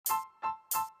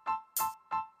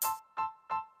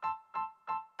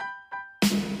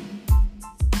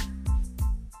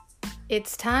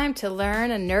It's time to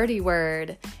learn a nerdy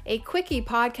word, a quickie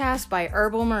podcast by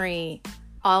Herbal Marie.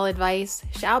 All advice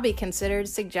shall be considered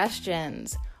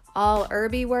suggestions. All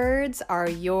herby words are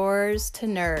yours to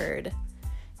nerd.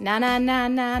 Na na na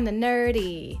na na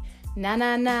nerdy. Na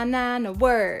na na na na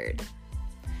word.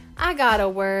 I got a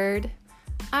word.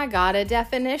 I got a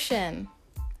definition.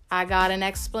 I got an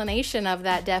explanation of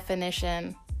that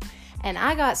definition. And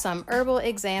I got some herbal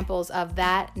examples of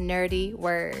that nerdy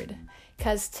word.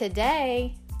 'Cause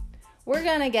today, we're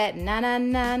gonna get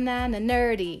na-na-na-na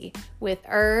nerdy with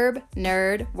herb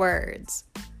nerd words.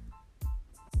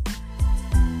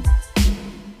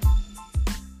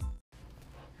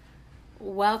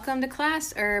 Welcome to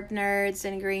class, herb nerds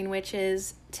and green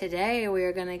witches. Today,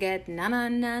 we're gonna get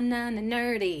na-na-na-na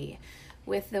nerdy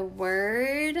with the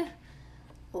word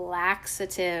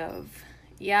laxative.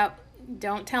 Yep,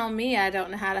 don't tell me I don't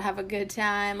know how to have a good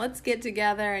time. Let's get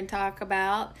together and talk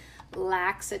about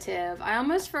laxative. I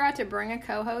almost forgot to bring a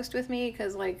co-host with me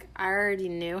because I already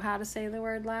knew how to say the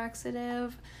word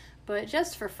laxative, but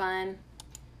just for fun.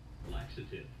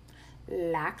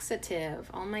 Laxative.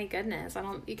 Oh my goodness.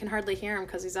 You can hardly hear him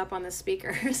because he's up on the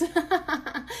speakers.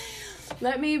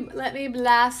 Let me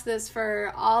blast this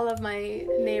for all of my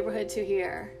neighborhood to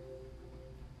hear.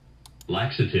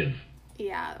 Laxative.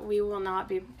 Yeah, we will not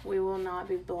be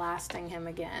blasting him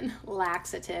again.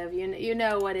 Laxative. You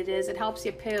know what it is. It helps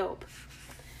you poop.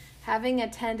 Having a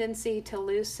tendency to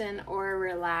loosen or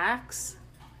relax.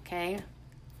 Okay.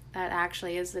 That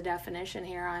actually is the definition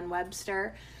here on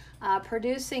Webster.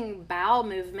 Producing bowel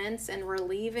movements and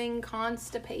relieving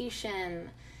constipation.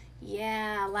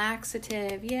 Yeah,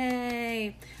 laxative.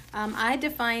 Yay. I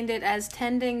defined it as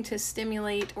tending to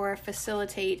stimulate or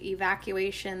facilitate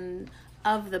evacuation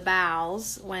of the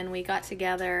bowels when we got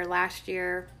together last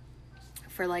year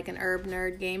for an herb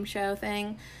nerd game show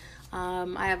thing.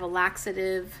 I have a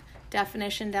laxative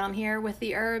definition down here with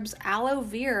the herbs aloe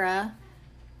vera,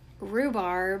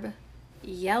 rhubarb,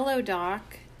 yellow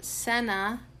dock,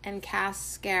 senna, and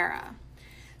cascara.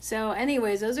 So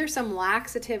anyways, those are some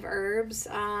laxative herbs.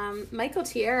 Michael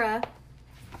Tierra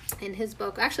in his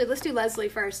book, actually let's do Leslie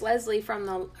first. Leslie from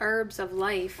the Herbs of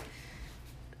Life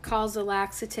calls a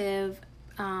laxative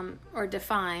or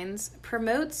defines,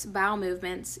 promotes bowel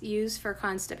movements used for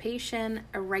constipation,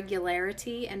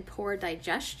 irregularity, and poor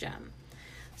digestion.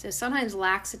 So sometimes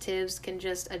laxatives can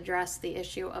just address the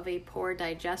issue of a poor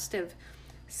digestive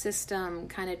system,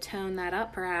 kind of tone that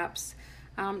up perhaps.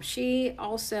 She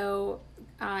also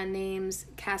names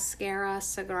Cascara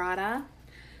sagrada,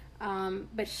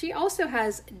 but she also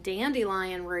has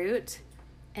dandelion root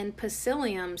and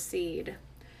psyllium seed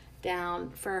down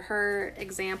for her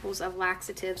examples of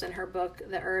laxatives in her book,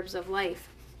 The Herbs of Life.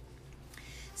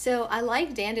 So I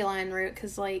like dandelion root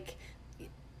because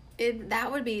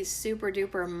that would be super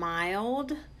duper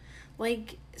mild.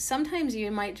 Sometimes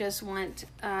you might just want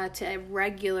to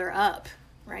regular up,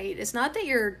 right? It's not that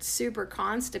you're super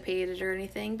constipated or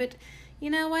anything, but you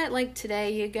know what?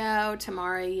 Today you go,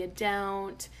 tomorrow you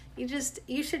don't. You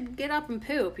should get up and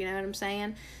poop, you know what I'm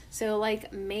saying? So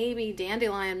maybe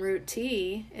dandelion root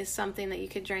tea is something that you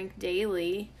could drink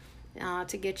daily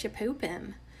to get you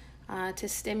pooping, to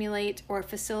stimulate or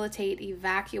facilitate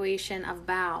evacuation of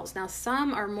bowels. Now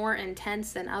some are more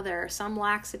intense than others. Some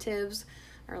laxatives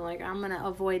are I'm going to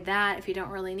avoid that if you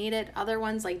don't really need it. Other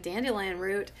ones like dandelion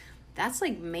root, that's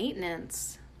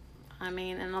maintenance.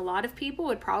 And a lot of people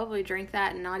would probably drink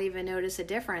that and not even notice a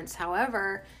difference.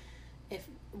 However,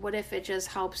 what if it just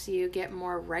helps you get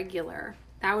more regular?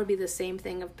 That would be the same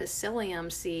thing of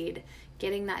psyllium seed.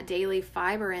 Getting that daily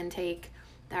fiber intake,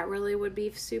 that really would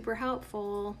be super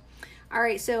helpful. All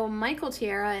right, so Michael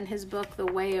Tierra in his book, The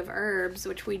Way of Herbs,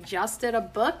 which we just did a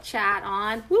book chat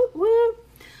on, whoop, whoop.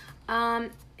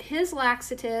 His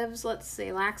laxatives,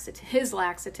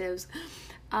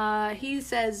 he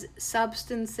says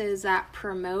substances that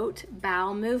promote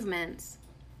bowel movements.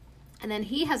 And then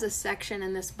he has a section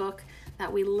in this book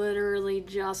that we literally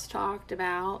just talked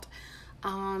about.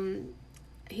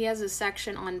 He has a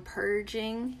section on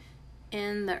purging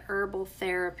in the herbal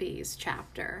therapies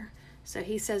chapter. So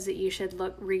he says that you should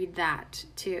read that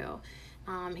too.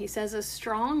 He says a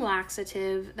strong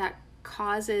laxative that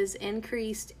causes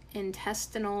increased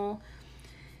intestinal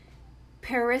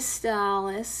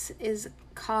peristalsis is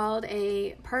called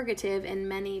a purgative in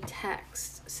many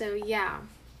texts. So yeah,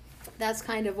 that's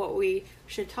kind of what we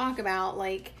should talk about.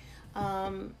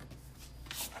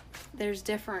 There's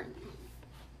different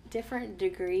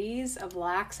degrees of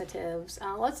laxatives.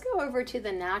 Let's go over to the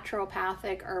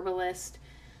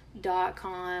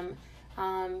naturopathic.herbalist.com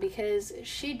because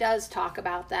she does talk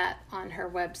about that on her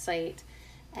website.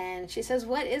 And she says,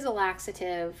 what is a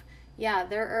laxative? Yeah,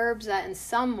 they're herbs that in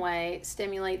some way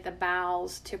stimulate the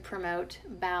bowels to promote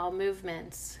bowel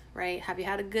movements, right? Have you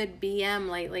had a good BM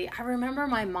lately? I remember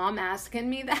my mom asking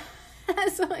me that.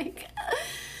 It's like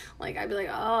I'd be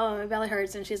like, oh, my belly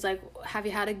hurts. And she's like, have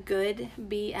you had a good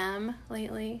BM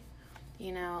lately?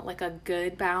 You know, like a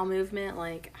good bowel movement.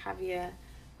 Like, have you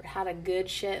had a good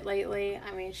shit lately?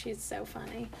 I mean, she's so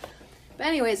funny. But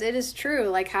anyways, it is true.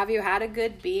 Like, have you had a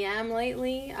good BM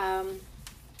lately?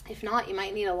 If not, you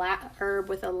might need a herb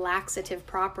with a laxative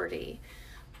properties.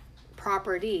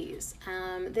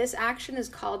 This action is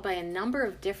called by a number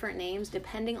of different names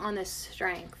depending on the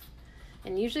strength.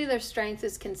 And usually their strength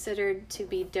is considered to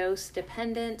be dose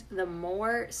dependent. The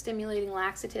more stimulating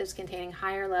laxatives containing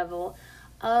higher level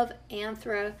of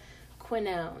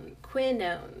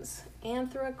anthraquinones.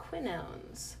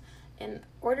 In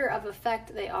order of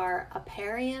effect, they are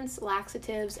aperients,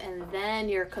 laxatives, and then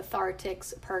your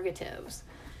cathartics, purgatives.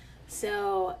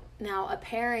 So now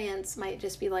aperients might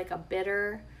just be like a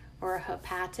bitter or a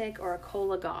hepatic or a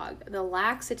cholagogue. The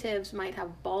laxatives might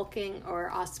have bulking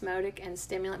or osmotic and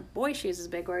stimulant. Boy, she uses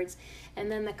big words. And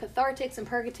then the cathartics and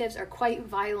purgatives are quite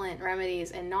violent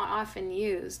remedies and not often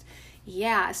used.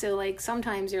 Yeah, so like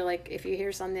sometimes you're like, if you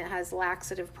hear something that has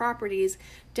laxative properties,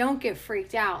 don't get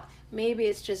freaked out. Maybe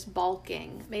it's just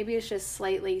bulking. Maybe it's just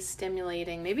slightly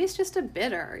stimulating. Maybe it's just a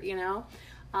bitter, you know?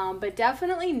 But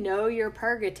definitely know your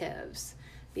purgatives,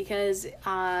 because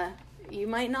you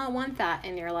might not want that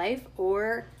in your life,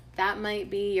 or that might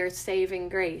be your saving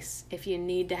grace if you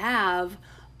need to have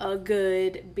a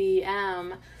good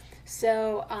BM.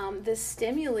 So the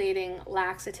stimulating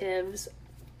laxatives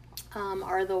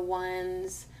are the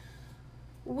ones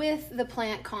with the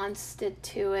plant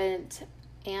constituent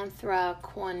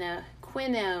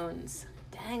anthraquinones.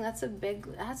 Dang, that's a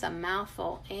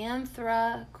mouthful.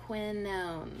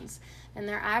 Anthraquinones. And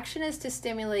their action is to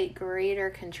stimulate greater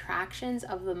contractions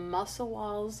of the muscle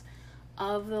walls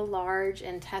of the large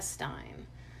intestine.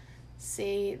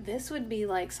 See, this would be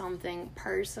like something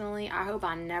personally, I hope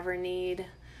I never need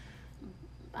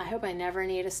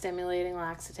a stimulating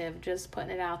laxative, just putting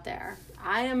it out there.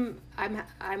 I'm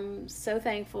so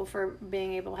thankful for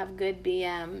being able to have good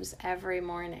BMs every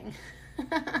morning.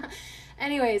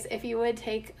 Anyways, if you would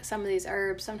take some of these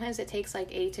herbs, sometimes it takes like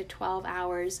 8 to 12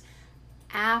 hours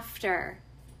after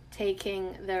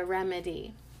taking the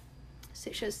remedy.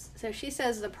 So she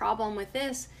says the problem with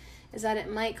this is that it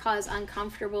might cause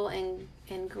uncomfortable and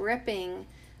gripping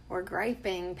or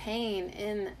griping pain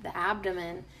in the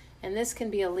abdomen, and this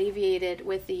can be alleviated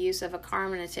with the use of a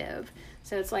carminative.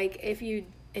 So it's like if you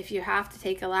have to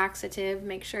take a laxative,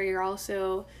 make sure you're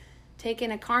also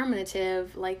taking a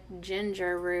carminative like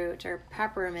ginger root or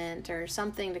peppermint or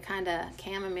something to kind of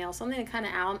chamomile, something to kind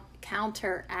of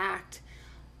counteract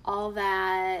all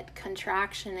that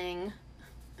contractioning,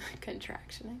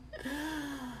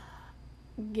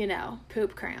 you know,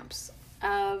 poop cramps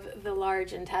of the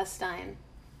large intestine.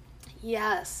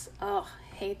 Yes. Oh,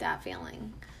 hate that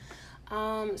feeling.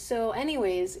 So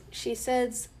anyways, she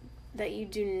says that you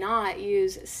do not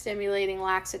use stimulating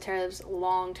laxatives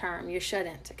long term. You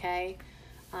shouldn't, okay?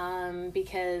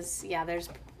 Because, yeah, there's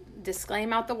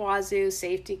disclaim out the wazoo,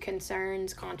 safety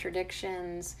concerns,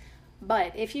 contradictions.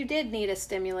 But if you did need a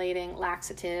stimulating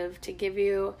laxative to give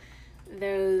you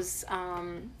those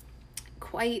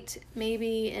quite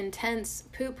maybe intense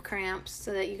poop cramps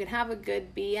so that you can have a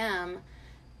good BM,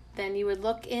 then you would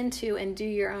look into and do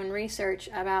your own research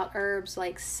about herbs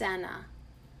like senna,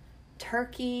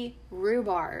 turkey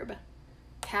rhubarb,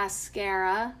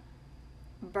 cascara,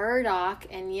 burdock,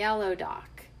 and yellow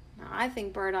dock. Now, I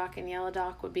think burdock and yellow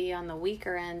dock would be on the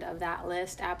weaker end of that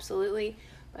list, absolutely.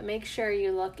 But make sure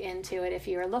you look into it if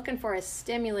you're looking for a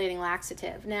stimulating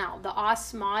laxative. Now, the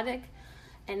osmotic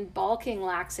and bulking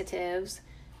laxatives,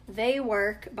 they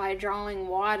work by drawing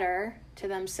water to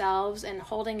themselves and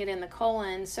holding it in the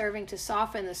colon, serving to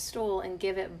soften the stool and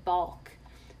give it bulk.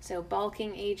 So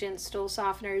bulking agents, stool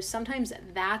softeners, sometimes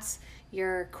that's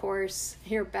your course,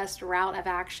 your best route of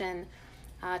action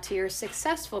to your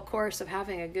successful course of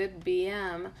having a good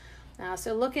BM.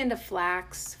 So look into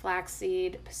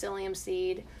flaxseed, psyllium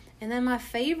seed, and then my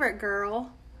favorite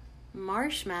girl,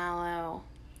 marshmallow.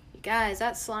 You guys,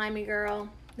 that slimy girl,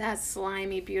 that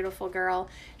slimy, beautiful girl,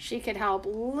 she could help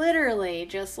literally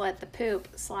just let the poop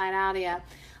slide out of you.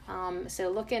 So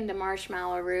look into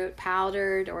marshmallow root,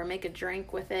 powdered, or make a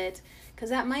drink with it,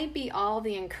 because that might be all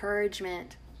the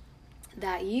encouragement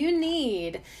that you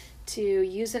need to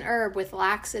use an herb with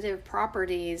laxative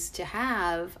properties to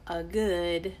have a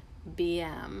good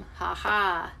BM.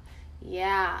 Ha.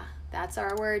 Yeah, that's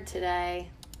our word today.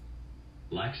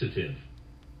 Laxative.